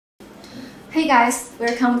Hey guys,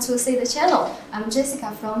 welcome to SEED channel. I'm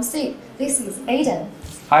Jessica from SEED. This is Aiden.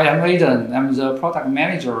 Hi, I'm Aiden. I'm the product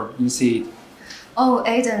manager in SEED. Oh,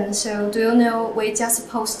 Aiden, so do you know we just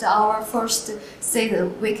posted our first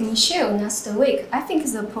SEED weekly show last week. I think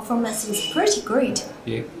the performance is pretty great.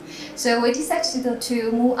 Yeah. So we decided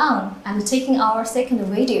to move on and taking our second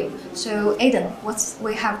video. So Aiden, what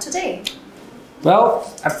we have today?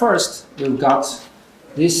 Well, at first we've got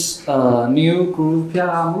this new group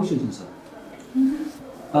PIR motion sensor.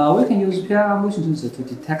 We can use PIR motion sensor to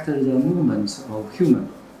detect the movements of human.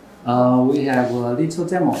 We have a little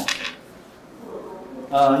demo.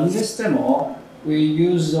 In this demo, we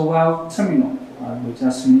use the valve terminal. We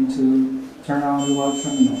just need to turn on the valve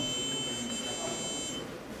terminal.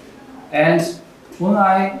 And when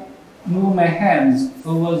I move my hands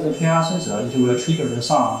over the PIR sensor, it will trigger the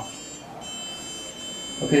sound.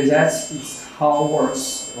 Okay, that's how it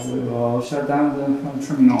works. We will shut down the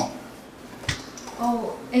terminal.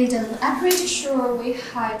 Oh, Aiden, I'm pretty sure we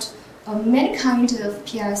had many kinds of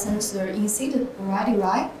PIR sensor in SEED already,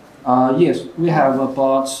 right? Yes, we have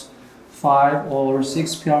about 5 or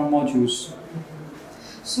 6 PIR modules.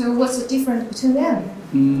 So what's the difference between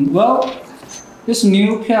them? Well, this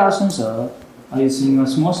new PIR sensor is in a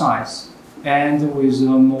small size and with a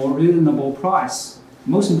more reasonable price.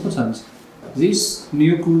 Most important, this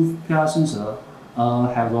new group PIR sensor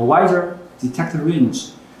have a wider detect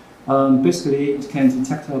range. Basically, it can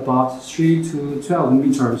detect about 3 to 12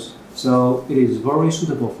 meters, so it is very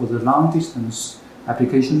suitable for the long distance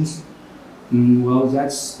applications. Well,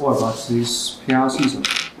 that's all about this PIR sensor.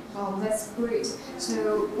 Oh, that's great.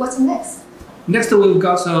 So what's next? Next, we've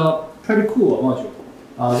got a pretty cool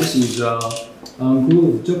module. This is a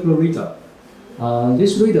groove Doppler reader.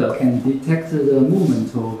 This reader can detect the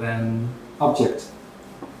movement of an object.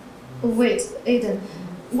 Wait, Aiden,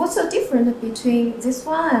 what's the difference between this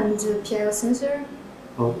one and the PIR sensor?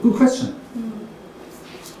 Oh, good question.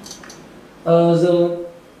 The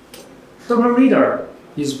Doppler reader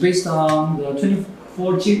is based on the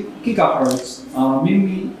 24 gigahertz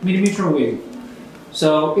millimeter wave,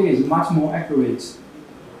 so it is much more accurate.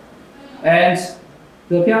 And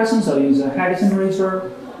the PIR sensor is highly temperature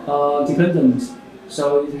dependent,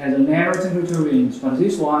 so it has a narrow temperature range. But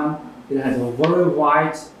this one, it has a very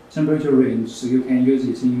wide temperature range, so you can use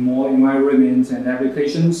it in more environments and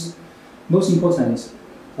applications. Most important,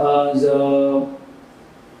 the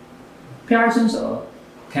PIR sensor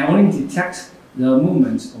can only detect the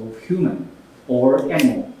movement of human or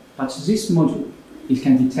animal, but this module, it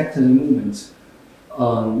can detect the movement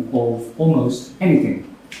of almost anything.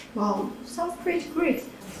 Wow, sounds pretty great.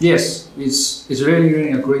 Yes, it's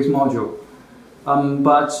really a great module.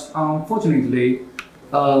 But unfortunately,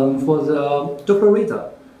 for the Doppler reader,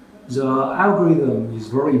 the algorithm is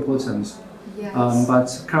very important. Yes.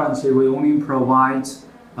 But currently, we only provide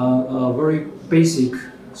a very basic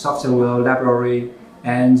software library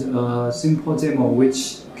and a simple demo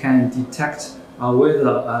which can detect whether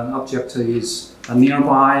an object is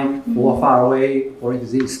nearby or far away or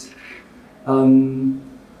exists. To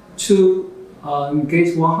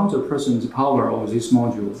get 100% power of this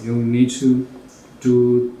module, you need to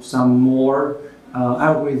do some more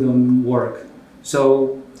algorithm work.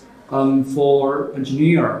 So for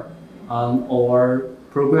engineer or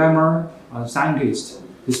programmer, scientist,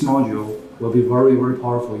 this module will be very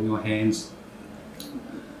powerful in your hands.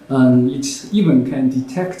 It even can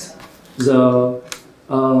detect the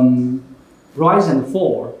rise and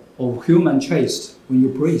fall of human chest when you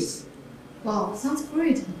breathe. Wow, sounds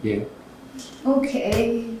great. Yeah.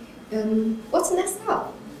 Okay, what's next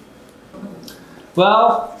up?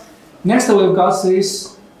 Well, next we've got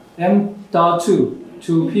this No.002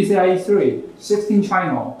 to PCIe 3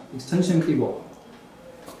 16-channel extension cable.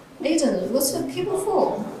 Aiden, what's the cable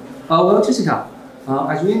for? Well, Jessica,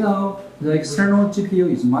 as we know, the external GPU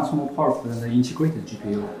is much more powerful than the integrated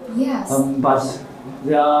GPU. Yes. But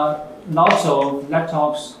there are lots of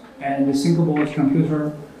laptops and single board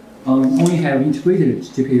computer only have integrated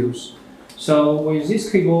GPUs. So with this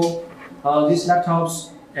cable, these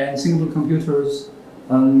laptops and single board computers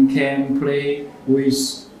can play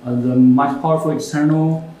with the much powerful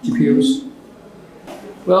external GPUs.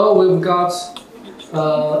 Well, we've got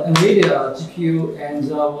NVIDIA GPU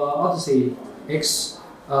and our Odyssey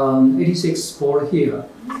x86 board here.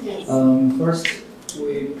 Yes. First,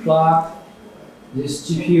 we plug this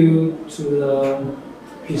GPU to the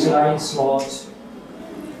PCIe slot,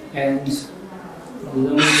 and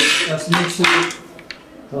then we just need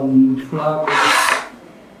to plug this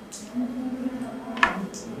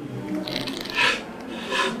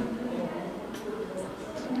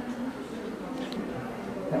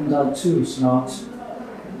M.2 slot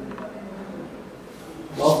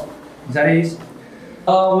that is.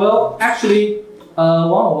 Well, actually, one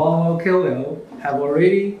of our KOL have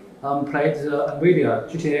already played the NVIDIA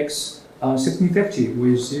GTX 1650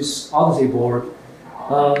 with this Odyssey board.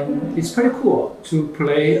 It's pretty cool to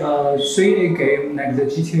play a 3A game like the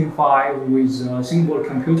GTA 5 with a single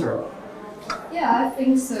computer. Yeah, I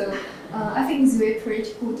think so. I think it's very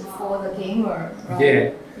pretty good for the gamer, right?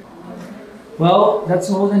 Yeah. Well, that's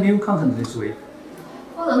all the new content this week.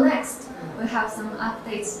 For the next, we have some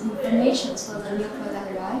updates information for the new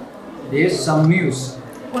product, right? Yes, some news.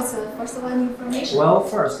 What's the first one information? Well,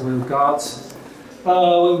 first we've got the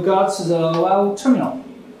well terminal.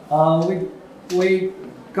 We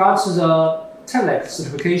got the TELEC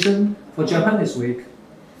certification for Japan this week.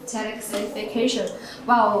 TELEC certification.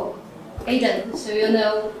 Wow, Aiden, so you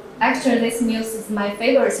know, actually this news is my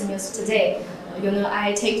favorite news today. You know,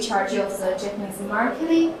 I take charge of the Japanese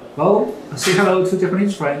marketing. Well, say hello to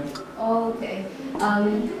Japanese friend. Okay.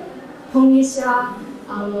 こんにちは。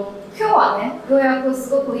今日はね、ようやくす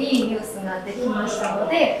ごくいいニュースができましたの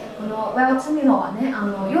で、この Well Terminal はね、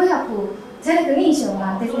ようやくテレク認証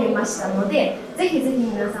ができていましたので、ぜひぜひ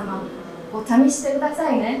皆様お試ししてくださ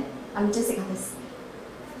いね。ジェシカです。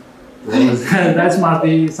Well, that must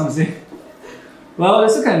be something. Well, the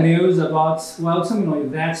second news about Well Terminal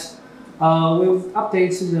is that we've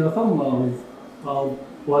updated the firmware of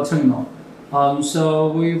Well Terminal.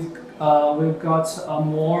 So we've got a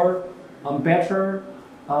more better,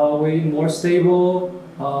 way more stable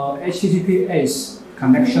HTTPS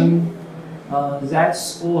connection.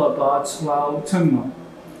 That's all about Well Terminal.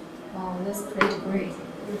 Wow, that's pretty great.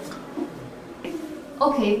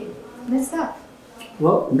 Okay, let's start.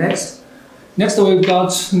 Well, next we've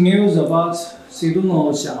got news about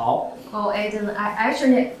Siduno Xiao. Oh, Aiden, I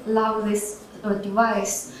actually love this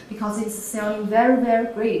device because it's sounding very, very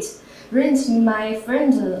great. Recently, my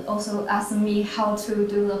friend also asked me how to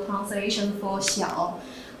do the pronunciation for 小.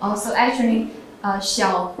 Also, actually,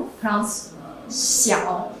 小 pronounced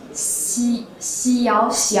小,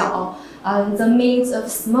 小, the means of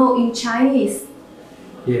small in Chinese.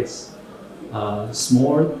 Yes,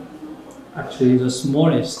 small. Actually, the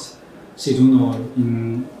smallest Siduno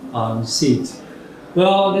in seat.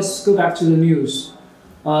 Well, let's go back to the news.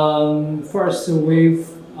 First, we've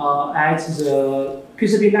added the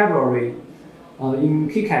PCB library in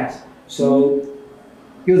KiCad, so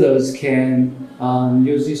users can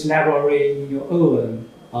use this library in your own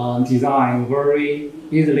design very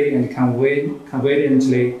easily and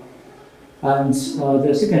conveniently. And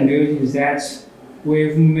the second news is that we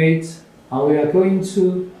are going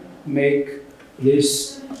to make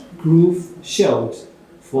this groove shield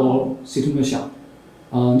for Siduno Xiao.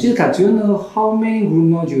 Jessica, do you know how many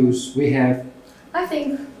groove modules we have? I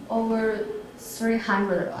think over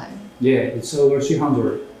 300, right? Yeah, it's over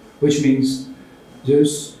 300, which means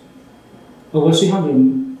those over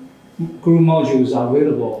 300 groove modules are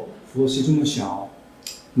available for Siduno Xiao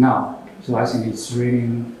now. So I think it's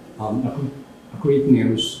really a great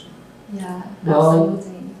news. Yeah,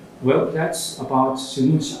 absolutely. Well, that's about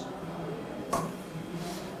Siduno Xiao.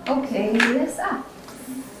 Okay, let's up.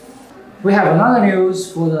 We have another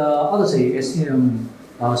news for the Odyssey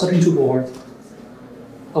STM32 board.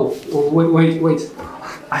 Oh, wait.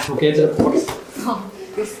 I forget the board. Oh,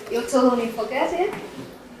 you totally forget it?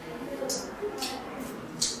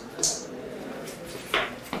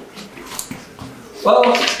 Well,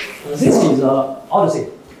 this is the Odyssey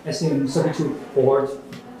STM32 board.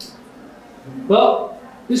 Well,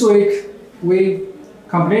 this week we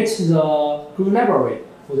complete the groove library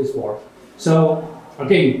for this board. So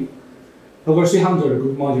again, over 300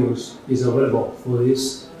 groove modules is available for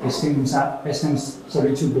this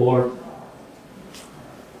STM32 board.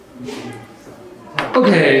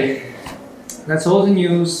 Okay, that's all the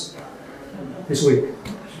news this week.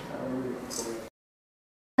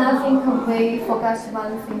 I think we forgot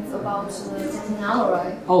one thing about the Nano,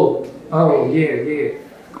 right? Oh, yeah.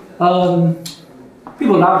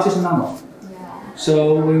 People love Jason Nano. Yeah.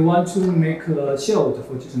 So we want to make a shield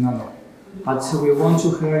for Jason Nano. But we want to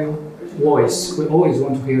hear your voice. We always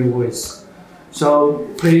want to hear your voice. So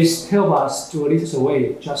please help us to lead us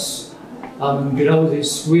away just below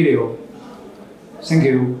this video. Thank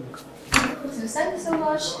you. So thank you so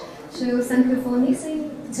much. So thank you for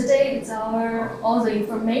listening. Today it's all the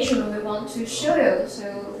information we want to show you.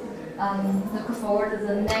 So look forward to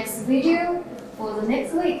the next video for the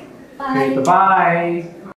next week. Bye. Okay, bye-bye.